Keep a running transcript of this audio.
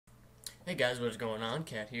Hey guys, what's going on?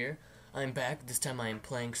 Cat here. I'm back. This time I am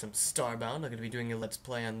playing some Starbound. I'm going to be doing a let's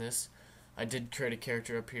play on this. I did create a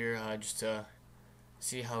character up here just to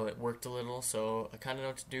see how it worked a little, so I kind of know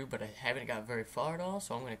what to do, but I haven't got very far at all,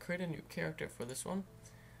 so I'm going to create a new character for this one.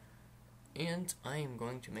 And I am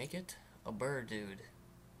going to make it a bird dude.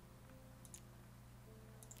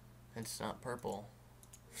 It's not purple.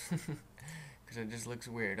 Because it just looks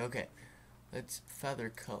weird. Okay, let's feather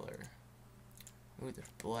color. Ooh, there's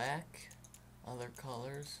black. Other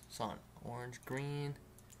colors. It's on orange, green.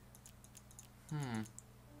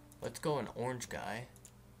 Let's go an orange guy.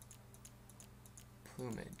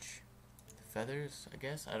 Plumage. Feathers, I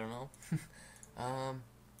guess? I don't know.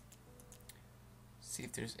 See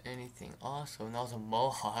if there's anything awesome. That was a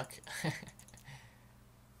mohawk. I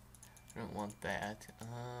don't want that.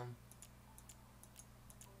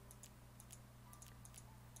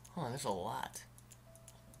 There's a lot.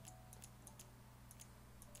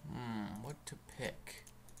 What to pick?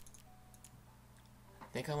 I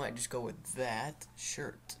think I might just go with that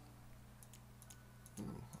shirt.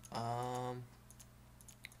 I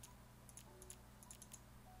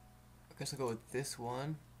guess I'll go with this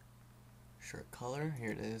one. Shirt color,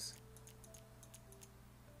 here it is.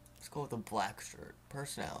 Let's go with a black shirt.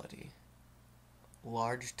 Personality.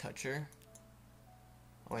 Large toucher.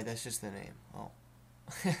 Oh wait, that's just the name. Oh.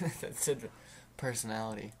 That said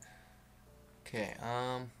personality. Okay,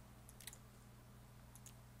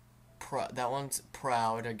 that one's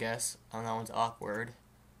proud, I guess. And that one's awkward.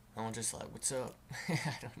 That one's just like, what's up?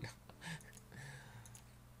 I don't know.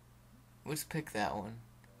 Let's pick that one.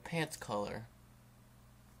 Pants color.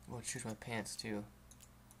 I'm gonna choose my pants too.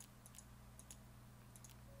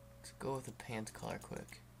 Let's go with the pants color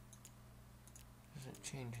quick. Doesn't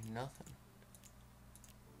change nothing.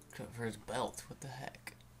 Except for his belt. What the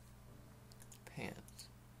heck? Pants.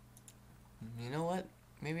 You know what?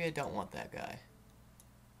 Maybe I don't want that guy.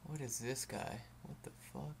 What is this guy? What the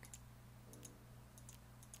fuck?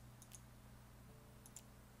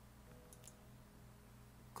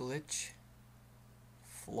 Glitch.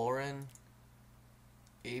 Florin.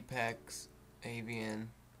 Apex. Avian.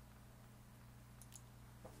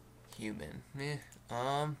 Human. Meh.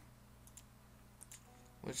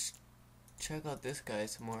 Let's check out this guy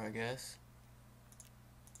some more, I guess.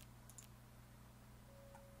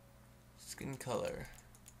 Skin color.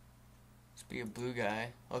 Let's be a blue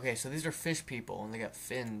guy. Okay, so these are fish people, and they got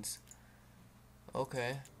fins.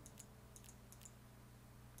 Okay.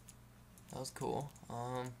 That was cool.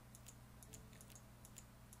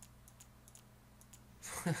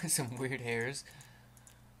 Some weird hairs.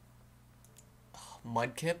 Oh,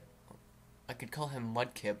 Mudkip? I could call him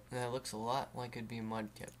Mudkip. That looks a lot like it'd be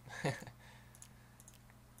Mudkip.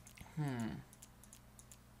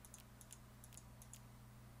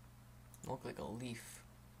 Look like a leaf.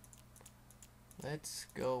 Let's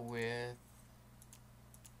go with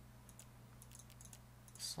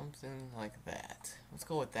something like that. Let's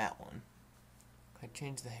go with that one. Can I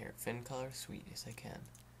change the hair? Fin color? Sweet, yes I can.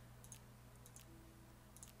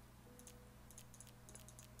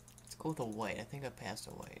 Let's go with a white. I think I passed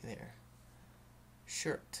a white there.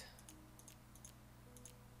 Shirt.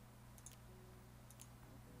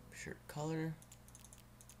 Shirt color.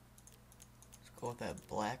 Let's go with that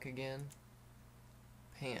black again.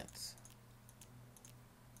 Pants.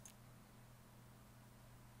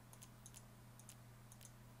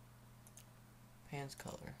 Pants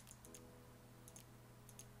color.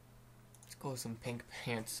 Let's go with some pink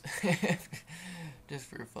pants. Just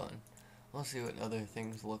for fun. Let's see what other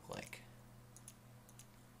things look like.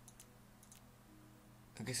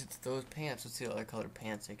 I guess it's those pants. Let's see what other colored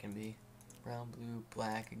pants they can be. Brown, blue,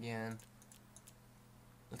 black again.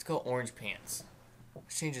 Let's go orange pants.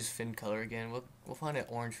 Let's change his fin color again. We'll find an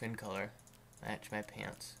orange fin color. Match my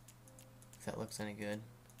pants. If that looks any good.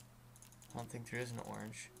 I don't think there is an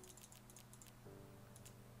orange.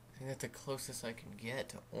 I think that's the closest I can get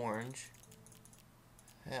to orange.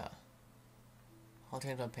 Yeah. I'll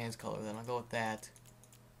change my pants color then. I'll go with that.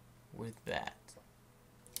 With that.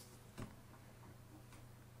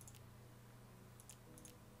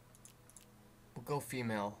 We'll go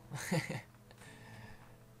female.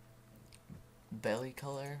 Belly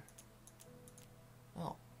color.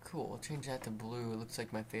 Oh, cool. We'll change that to blue. It looks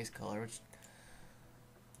like my face color. Which,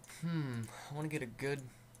 I want to get a good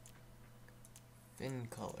fin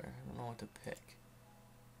color. I don't know what to pick.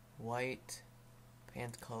 White.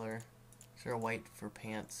 Pants color. Is there a white for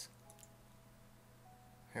pants?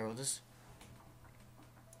 Here, we'll just...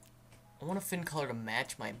 I want a fin color to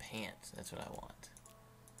match my pants. That's what I want.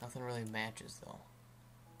 Nothing really matches, though.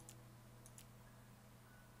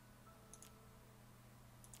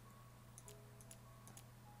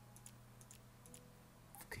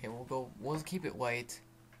 we'll keep it white.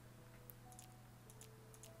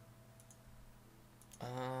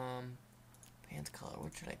 Pants color,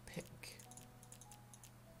 what should I pick?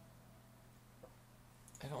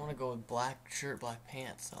 I don't want to go with black shirt, black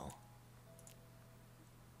pants though.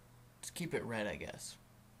 Just keep it red, I guess.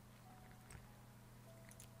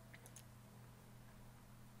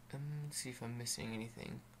 Let's see if I'm missing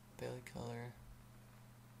anything. Belly color.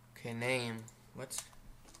 Okay, name. Let's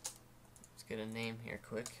get a name here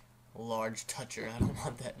quick. Large toucher. I don't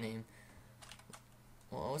want that name.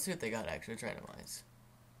 Well, let's see what they got actually. Let's randomize.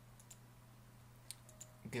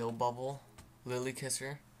 Gill bubble, lily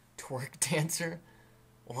kisser, twerk dancer,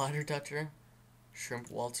 water toucher, shrimp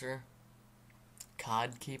waltzer,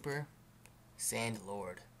 cod keeper, sand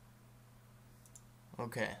lord.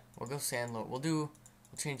 Okay, we'll go sand lord. We'll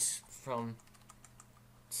change from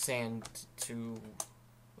sand to,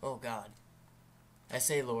 oh god, I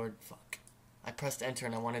say lord. Fuck, I pressed enter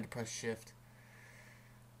and I wanted to press shift.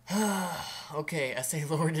 Okay, I say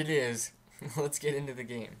lord it is. Let's get into the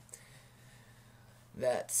game.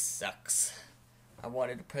 That sucks. I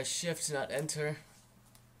wanted to press shift, not enter.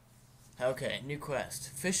 Okay, new quest.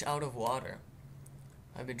 Fish out of water.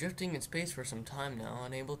 I've been drifting in space for some time now,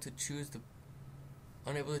 unable to choose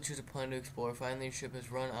a planet to explore. Finally, your ship has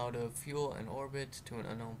run out of fuel and orbit to an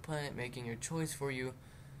unknown planet, making your choice for you.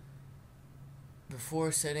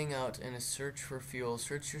 Before setting out in a search for fuel,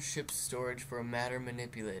 search your ship's storage for a matter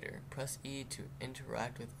manipulator. Press E to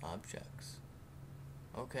interact with objects.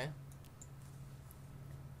 Okay.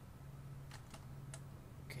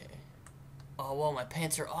 Oh, well, my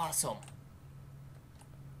pants are awesome.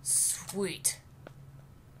 Sweet.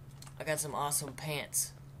 I got some awesome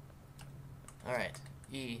pants. Alright.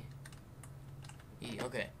 E,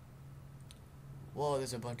 okay. Whoa,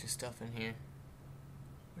 there's a bunch of stuff in here.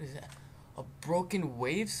 What is that? A broken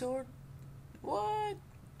wave sword? What?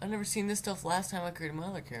 I've never seen this stuff last time I created my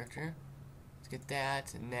other character. Let's get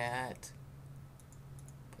that and that.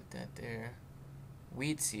 Put that there.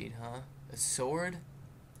 Weed seed, huh? A sword?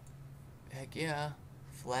 Heck yeah.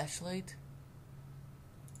 Flashlight?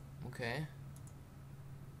 Okay.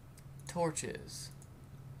 Torches.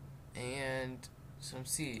 And some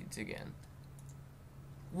seeds again.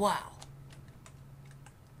 Wow.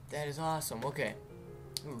 That is awesome. Okay.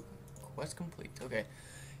 Ooh, quest complete. Okay.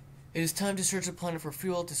 It is time to search the planet for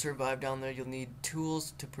fuel. To survive down there, you'll need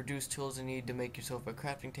tools. To produce tools, you need to make yourself a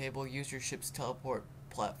crafting table. Use your ship's teleport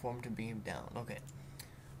platform to beam down. Okay.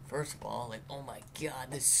 First of all, like, oh my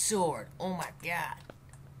god, this sword. Oh my god.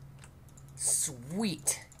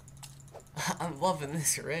 Sweet. I'm loving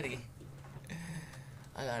this already.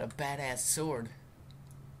 I got a badass sword.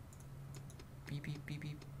 Beep, beep, beep,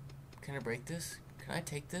 beep. Can I break this? Can I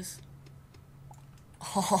take this?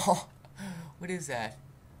 Oh, what is that?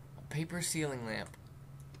 A paper ceiling lamp.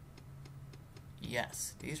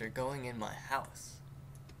 Yes, these are going in my house.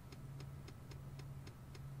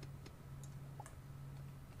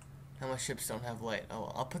 Now my ships don't have light. Oh,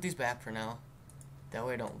 well, I'll put these back for now. That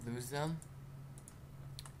way I don't lose them.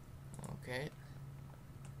 Okay.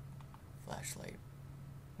 Flashlight.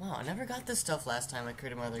 Wow, I never got this stuff last time I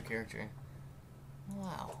created my other character.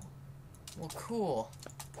 Wow. Well, cool.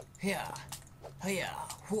 Yeah. Yeah.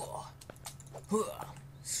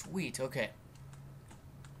 Sweet. Okay.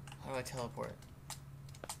 How do I teleport?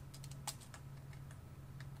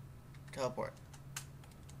 Teleport.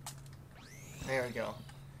 There we go.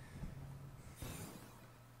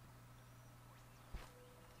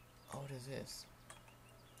 Oh, what is this?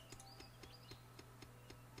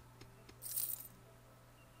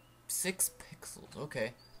 Six pixels.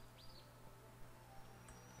 Okay.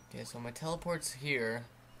 Okay, so my teleport's here.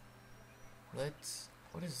 Let's...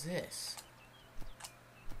 What is this?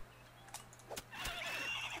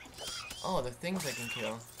 Oh, the things I can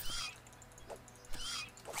kill.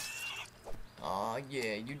 Aw,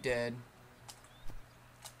 yeah, you dead.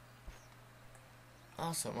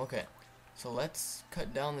 Awesome, okay. So let's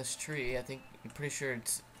cut down this tree. I'm pretty sure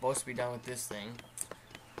it's supposed to be done with this thing.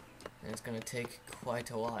 And it's gonna take quite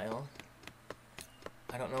a while.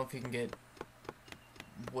 I don't know if you can get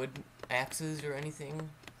wood axes or anything.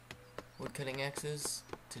 Wood cutting axes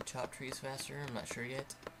to chop trees faster. I'm not sure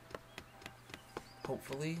yet.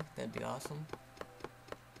 Hopefully, that'd be awesome.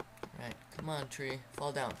 Alright, come on tree,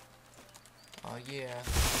 fall down. Oh yeah.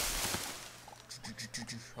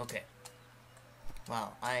 Okay.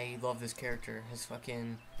 Wow, I love this character. His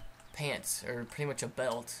fucking pants are pretty much a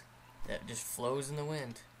belt that just flows in the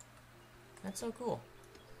wind. That's so cool.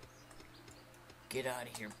 Get out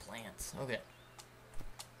of here, plants. Okay.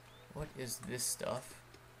 What is this stuff?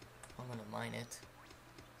 I'm gonna mine it.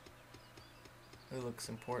 It looks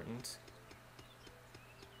important.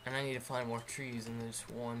 And I need to find more trees, and there's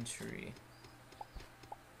one tree.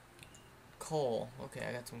 Coal. Okay,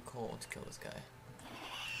 I got some coal to kill this guy.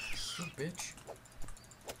 You bitch.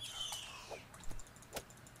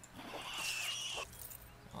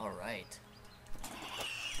 Alright.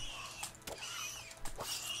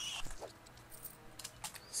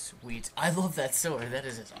 Sweet. I love that sword. That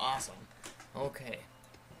is just awesome. Okay.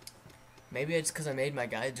 Maybe it's because I made my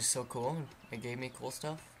guy just so cool. It gave me cool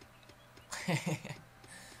stuff.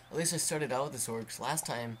 At least I started out with the sword, because last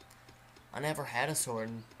time I never had a sword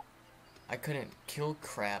and I couldn't kill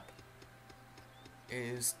crap.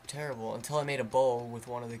 It was terrible until I made a bow with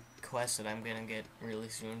one of the quests that I'm gonna get really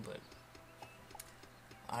soon, but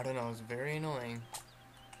I don't know, it's very annoying.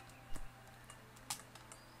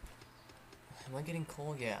 Am I getting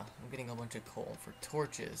coal? Yeah, I'm getting a bunch of coal for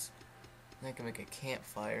torches. And I can make a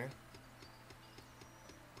campfire.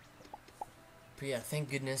 But yeah, thank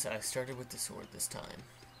goodness I started with the sword this time.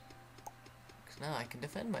 Because now I can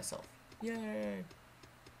defend myself. Yay!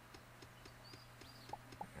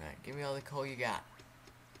 Alright, give me all the coal you got.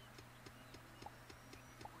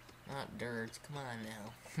 Not dirt, come on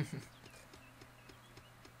now.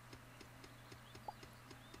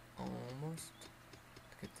 Almost.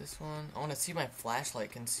 Get this one. I want to see my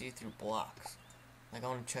flashlight can see through blocks. Like, I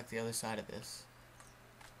want to check the other side of this.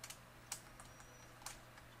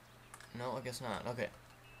 No, I guess not. Okay.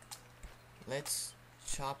 Let's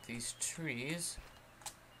chop these trees.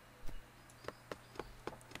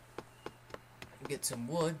 Get some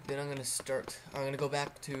wood. Then I'm gonna go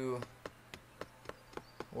back to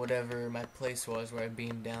whatever my place was where I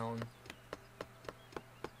beamed down.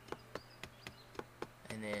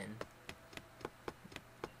 And then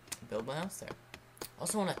build my house there. I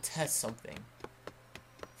also want to test something.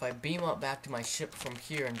 If I beam up back to my ship from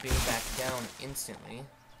here and beam back down instantly,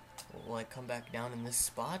 will I come back down in this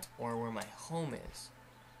spot or where my home is?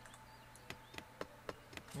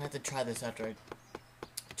 I'm gonna have to try this after I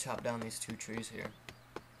chop down these two trees here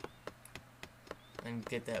and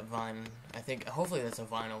get that vine. I think hopefully that's a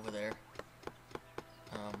vine over there.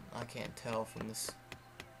 I can't tell from this.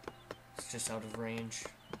 It's just out of range,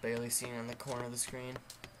 barely seen on the corner of the screen.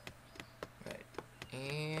 Right,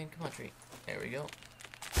 and come on, tree. There we go.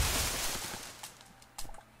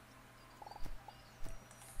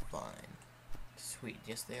 Vine. Sweet.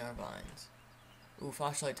 Yes, they are vines. Ooh,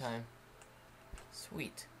 flashlight time.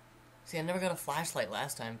 Sweet. See, I never got a flashlight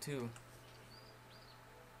last time, too.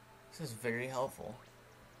 This is very helpful.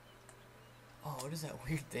 Oh, what is that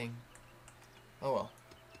weird thing? Oh, well.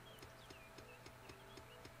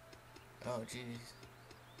 Oh, jeez.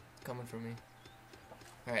 It's coming for me.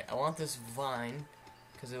 Alright, I want this vine,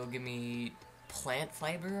 because it will give me plant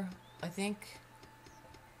fiber, I think.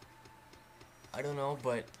 I don't know,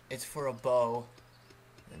 but it's for a bow.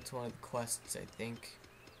 It's one of the quests, I think.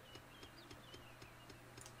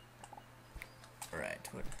 Alright,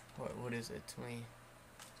 what is it?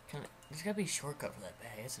 There's gotta be a shortcut for that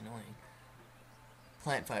bag. It's annoying.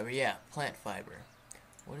 Plant fiber, yeah, plant fiber.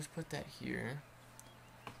 We'll just put that here.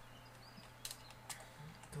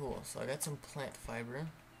 Cool, so I got some plant fiber.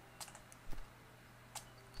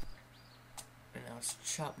 And now let's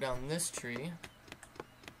chop down this tree.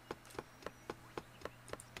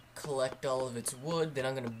 Collect all of its wood, then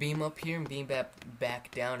I'm gonna beam up here and beam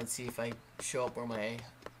back down and see if I show up where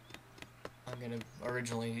I'm gonna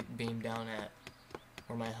originally beam down at,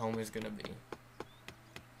 where my home is gonna be.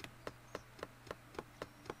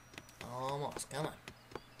 Almost, come on.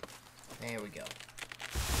 There we go.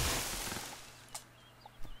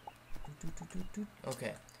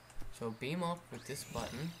 Okay, so beam up with this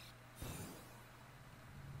button,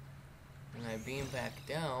 and I beam back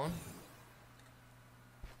down.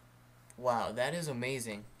 Wow, that is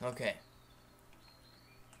amazing. Okay.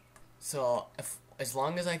 So, as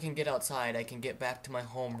long as I can get outside, I can get back to my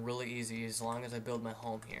home really easy as long as I build my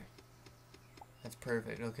home here. That's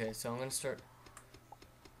perfect. Okay, so I'm going to start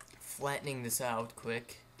flattening this out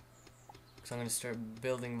quick. So I'm going to start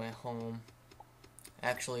building my home.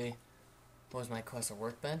 Actually, what was my quest? A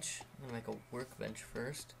workbench? I'm going to make a workbench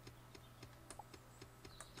first.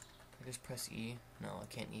 I just press E. No, I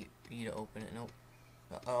can't E to open it. Nope.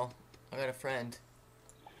 Uh-oh. I got a friend.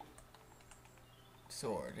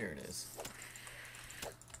 Sword, here it is.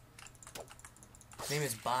 His name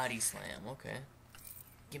is Body Slam, okay.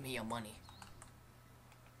 Give me your money.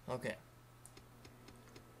 Okay.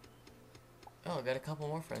 Oh, I got a couple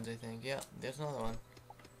more friends, I think. Yeah, there's another one.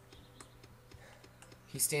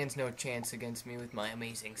 He stands no chance against me with my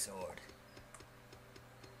amazing sword.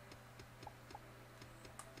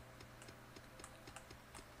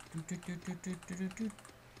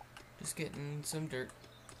 Just getting some dirt.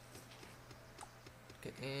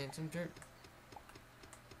 Get in some dirt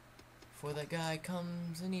before that guy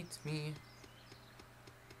comes and eats me.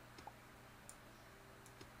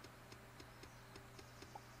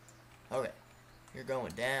 Alright, you're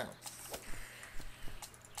going down.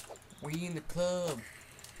 We in the club.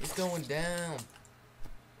 It's going down.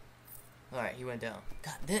 Alright, he went down.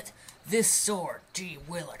 God, this sword, gee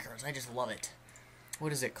willikers, I just love it.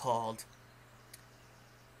 What is it called?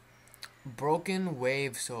 Broken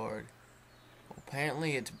Wave Sword.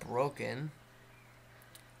 Apparently it's broken.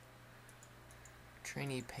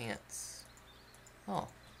 Trainee pants. Oh.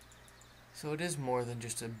 So it is more than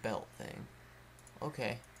just a belt thing.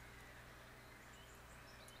 Okay.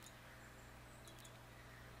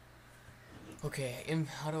 Okay,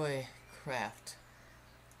 how do I craft?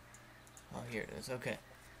 Oh, here it is. Okay.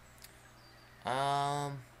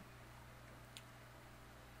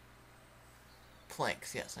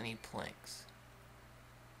 Planks. Yes, I need planks.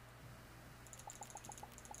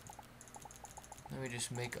 Let me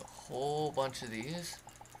just make a whole bunch of these.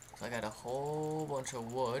 So I got a whole bunch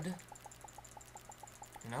of wood.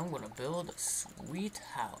 And I'm gonna build a sweet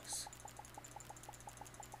house.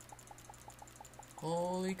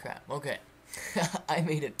 Holy crap. Okay. I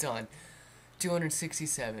made a ton.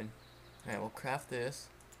 267. Alright, we'll craft this.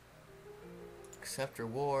 Accept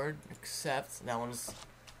reward. Accept. That one's...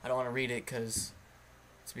 I don't want to read it because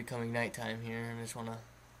it's becoming nighttime here. I just want to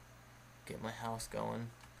get my house going.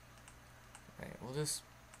 Alright, we'll just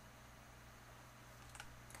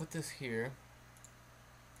put this here.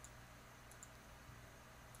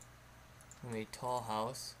 A tall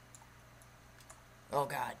house. Oh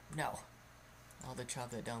god, no. I'll have to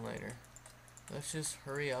chop that down later. Let's just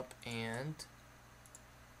hurry up and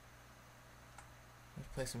let's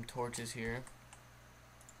place some torches here.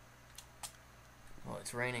 Oh,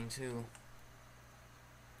 it's raining too.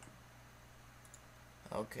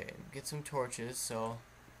 Okay, get some torches so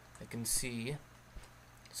I can see,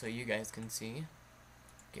 so you guys can see.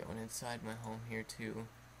 Get one inside my home here too.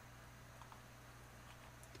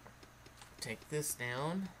 Take this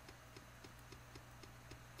down.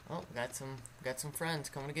 Oh, got some friends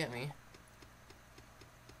coming to get me.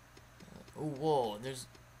 Oh, whoa! There's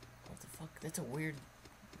what the fuck? That's a weird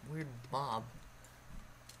mob.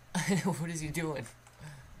 What is he doing?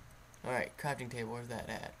 All right, crafting table. Where's that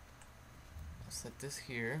at? I'll set this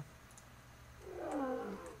here.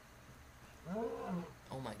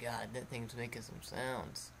 Oh my god, that thing's making some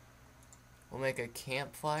sounds. We'll make a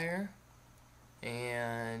campfire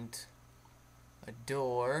and a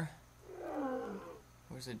door.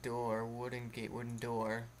 Where's the door? Wooden gate, wooden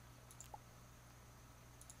door.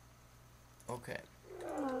 Okay.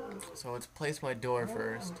 So let's place my door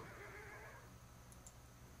first.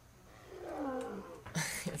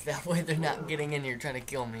 That way they're not getting in here trying to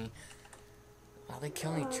kill me. Are they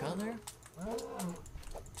killing each other?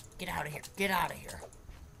 Get out of here. Get out of here.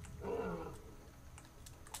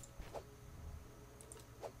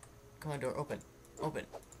 Come on, door. Open. Open.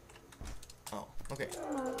 Oh, okay.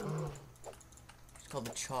 It's called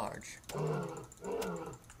the charge.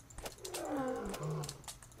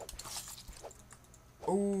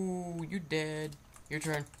 Oh, you're dead. Your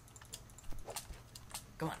turn.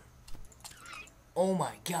 Come on. Oh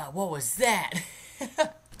my god, what was that?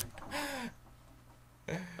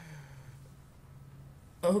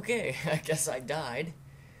 Okay, I guess I died.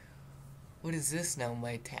 What is this now,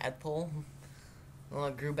 my tadpole? Well,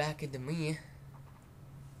 it grew back into me.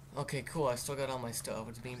 Okay, cool, I still got all my stuff.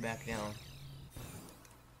 It's being back down.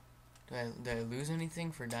 Did I lose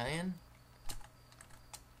anything for dying?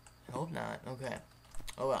 I hope not. Okay.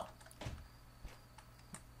 Oh well.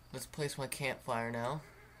 Let's place my campfire now.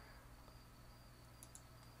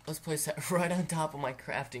 Let's place that right on top of my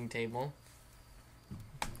crafting table,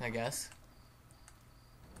 I guess.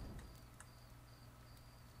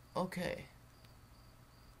 Okay.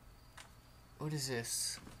 What is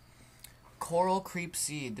this? Coral creep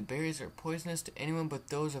seed. The berries are poisonous to anyone but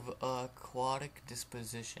those of aquatic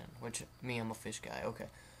disposition. Which, me, I'm a fish guy. Okay.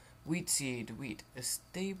 Wheat seed. Wheat. A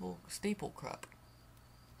staple crop.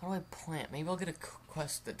 How do I plant? Maybe I'll get a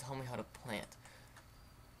quest that tell me how to plant.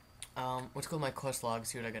 Let's go to my quest log,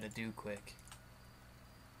 see what I gotta do quick.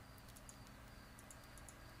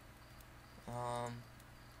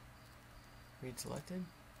 Read selected?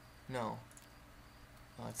 No.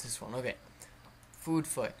 Oh, it's this one. Okay. Food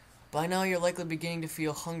fight. By now you're likely beginning to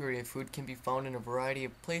feel hungry. Food can be found in a variety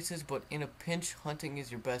of places, but in a pinch, hunting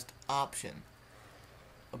is your best option.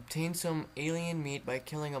 Obtain some alien meat by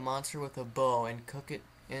killing a monster with a bow and cook it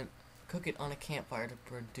on a campfire to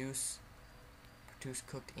produce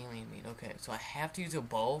cooked alien meat. Okay, so I have to use a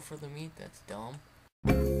bow for the meat? That's dumb.